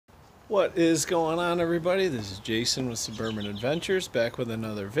What is going on, everybody? This is Jason with Suburban Adventures, back with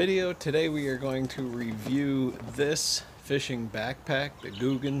another video. Today we are going to review this fishing backpack, the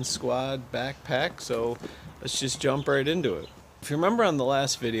Googan Squad backpack, so let's just jump right into it. If you remember on the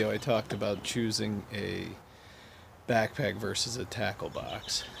last video, I talked about choosing a backpack versus a tackle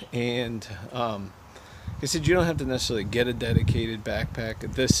box, and I said you don't have to necessarily get a dedicated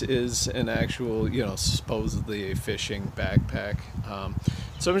backpack. This is an actual, supposedly a fishing backpack.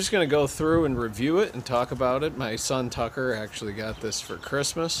 So I'm just going to go through and review it and talk about it. My son Tucker actually got this for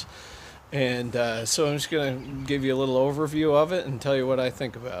Christmas, and so I'm just going to give you a little overview of it and tell you what I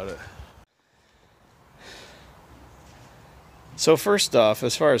think about it. So first off,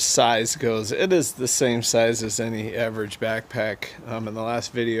 as far as size goes, it is the same size as any average backpack. In the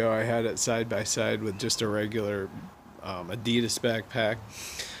last video I had it side by side with just a regular Adidas backpack.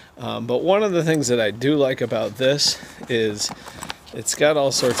 But one of the things that I do like about this is it's got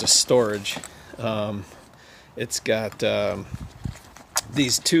all sorts of storage. It's got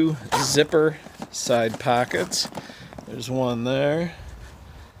these two zipper side pockets. There's one there.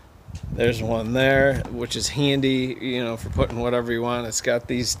 There's one there, which is handy, for putting whatever you want. It's got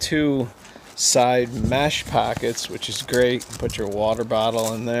these two side mesh pockets, which is great. Put your water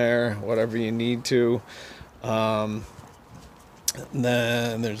bottle in there, whatever you need to. Then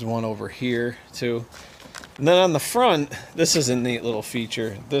there's one over here too. And then on the front, this is a neat little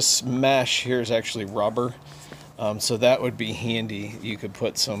feature. This mesh here is actually rubber, so that would be handy. You could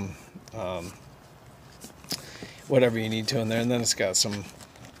put some whatever you need to in there, and then it's got some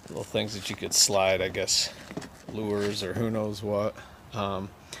little things that you could slide, I guess, lures or who knows what.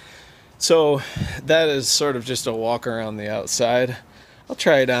 So that is sort of just a walk around the outside. I'll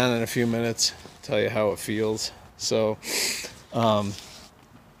try it on in a few minutes, tell you how it feels. So then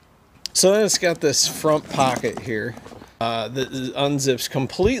it's got this front pocket here that unzips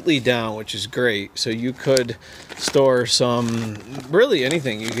completely down, which is great. So you could store really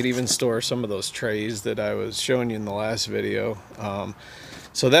anything. You could even store some of those trays that I was showing you in the last video.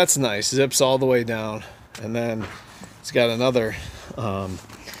 So that's nice, zips all the way down. And then it's got another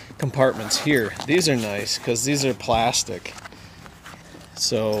compartments here. These are nice because these are plastic.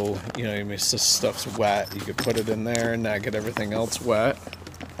 So, if stuff's wet, you could put it in there and not get everything else wet.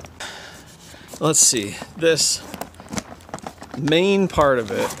 Let's see, this main part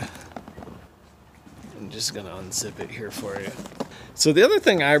of it, I'm just gonna unzip it here for you. So the other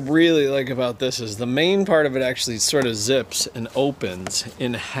thing I really like about this is the main part of it actually sort of zips and opens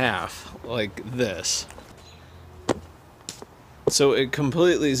in half like this. So it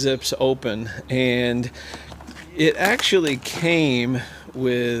completely zips open, and it actually came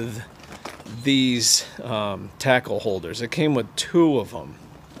with these tackle holders. It came with two of them.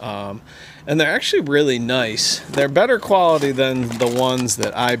 And they're actually really nice. They're better quality than the ones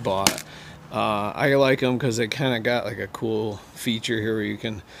that I bought. I like them because they kind of got like a cool feature here where you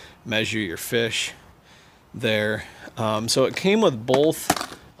can measure your fish there. So it came with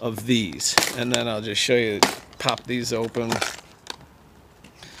both of these, and then I'll just show you, pop these open.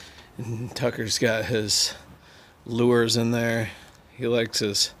 And Tucker's got his lures in there. He likes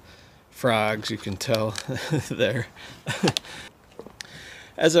his frogs, you can tell there.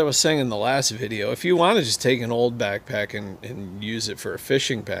 As I was saying in the last video, if you want to just take an old backpack and use it for a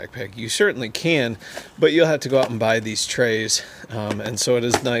fishing backpack, you certainly can, but you'll have to go out and buy these trays. And so it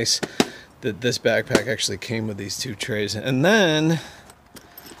is nice that this backpack actually came with these two trays. And then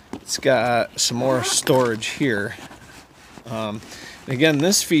it's got some more storage here. Again,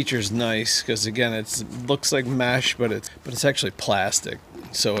 this feature is nice because, again, it looks like mesh, but it's actually plastic.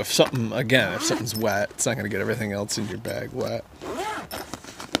 So if something's wet, it's not going to get everything else in your bag wet.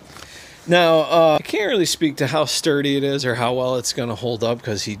 Now, I can't really speak to how sturdy it is or how well it's going to hold up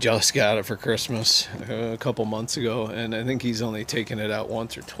because he just got it for Christmas a couple months ago, and I think he's only taken it out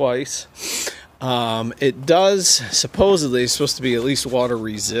once or twice. It does, supposedly, it's supposed to be at least water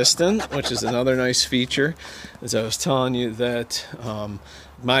resistant, which is another nice feature. As I was telling you that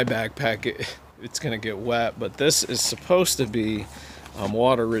my backpack, it's going to get wet, but this is supposed to be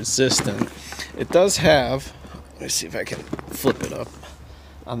water resistant. It does have, let me see if I can flip it up.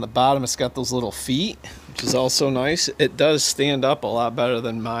 On the bottom, it's got those little feet, which is also nice. It does stand up a lot better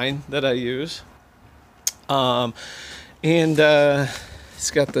than mine that I use. It's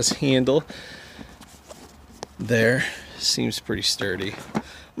got this handle there. Seems pretty sturdy.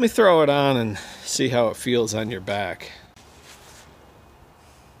 Let me throw it on and see how it feels on your back.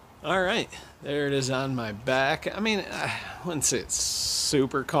 All right, there it is on my back. I mean, I wouldn't say it's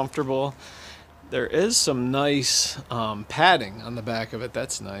super comfortable. There is some nice padding on the back of it.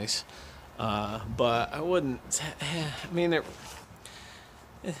 That's nice. But I wouldn't, I mean,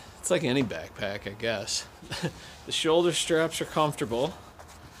 It's like any backpack, I guess. The shoulder straps are comfortable.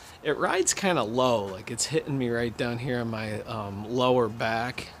 It rides kind of low, like it's hitting me right down here on my lower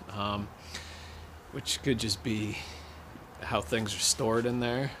back, which could just be how things are stored in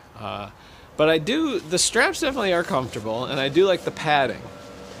there. But the straps definitely are comfortable, and I do like the padding.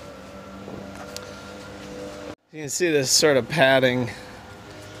 You can see this sort of padding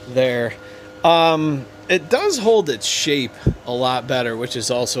there. It does hold its shape a lot better, which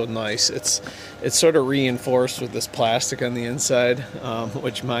is also nice. It's sort of reinforced with this plastic on the inside,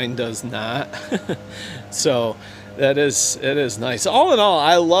 which mine does not. So it is nice. All in all,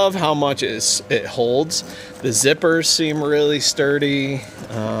 I love how much it holds. The zippers seem really sturdy.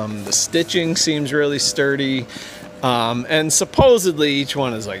 The stitching seems really sturdy. And supposedly each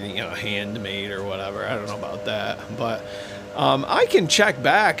one is like, handmade or whatever. I don't know about that, but I can check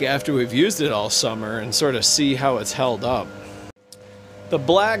back after we've used it all summer and sort of see how it's held up. The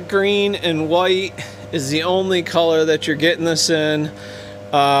black, green, and white is the only color that you're getting this in.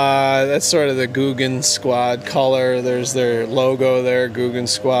 That's sort of the Googan Squad color. There's their logo there, Googan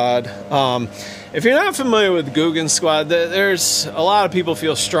Squad. If you're not familiar with Googan Squad, there's a lot of people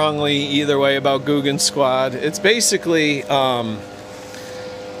feel strongly either way about Googan Squad. It's basically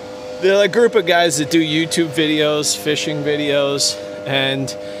they're a group of guys that do YouTube videos, fishing videos,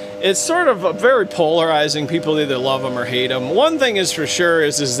 and it's sort of very polarizing. People either love them or hate them. One thing is for sure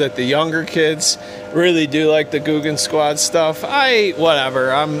is that the younger kids really do like the Googan Squad stuff.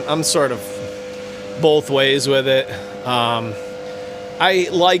 Whatever. I'm sort of both ways with it. I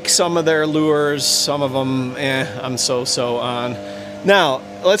like some of their lures, some of them, I'm so on. Now,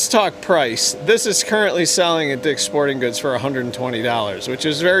 let's talk price. This is currently selling at Dick's Sporting Goods for $120, which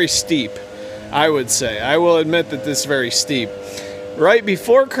is very steep, I would say. I will admit that this is very steep. Right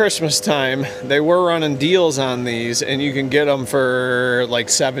before Christmas time, they were running deals on these, and you can get them for like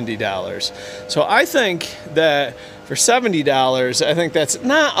 $70. So I think that for $70, I think that's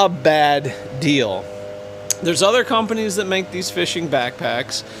not a bad deal. There's other companies that make these fishing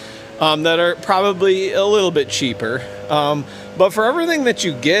backpacks that are probably a little bit cheaper. But for everything that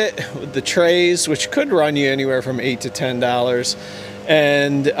you get with the trays, which could run you anywhere from $8 to $10,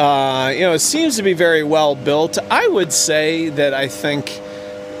 and it seems to be very well built, I would say that I think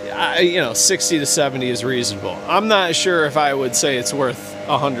 60 to 70 is reasonable. I'm not sure if I would say it's worth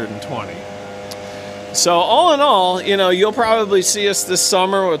 120. So all in all, you'll probably see us this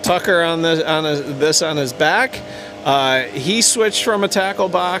summer with Tucker on this on his back. He switched from a tackle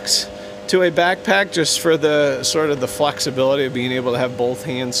box to a backpack just for the sort of the flexibility of being able to have both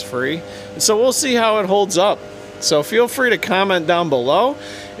hands free. And so we'll see how it holds up. So feel free to comment down below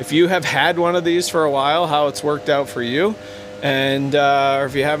if you have had one of these for a while, how it's worked out for you. And or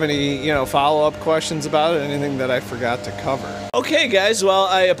if you have any follow-up questions about it, anything that I forgot to cover. Okay guys, well,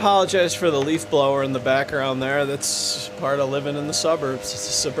 I apologize for the leaf blower in the background there. That's part of living in the suburbs. It's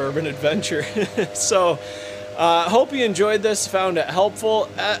a suburban adventure. So hope you enjoyed this, found it helpful.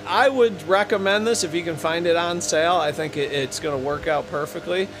 I would recommend this if you can find it on sale. I think it's going to work out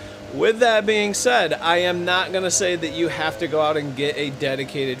perfectly. With that being said, I am not going to say that you have to go out and get a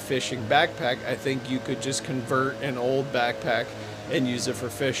dedicated fishing backpack. I think you could just convert an old backpack and use it for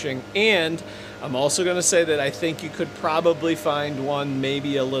fishing. And I'm also going to say that I think you could probably find one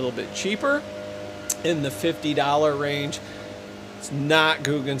maybe a little bit cheaper in the $50 range. It's not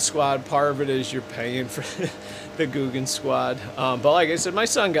Googan Squad. Part of it is you're paying for the Googan Squad. But like I said, my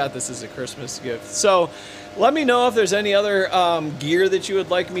son got this as a Christmas gift. So let me know if there's any other gear that you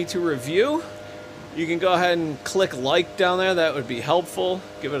would like me to review. You can go ahead and click like down there. That would be helpful.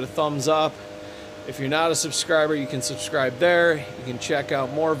 Give it a thumbs up. If you're not a subscriber, you can subscribe there. You can check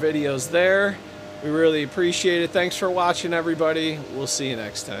out more videos there. We really appreciate it. Thanks for watching, everybody. We'll see you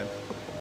next time.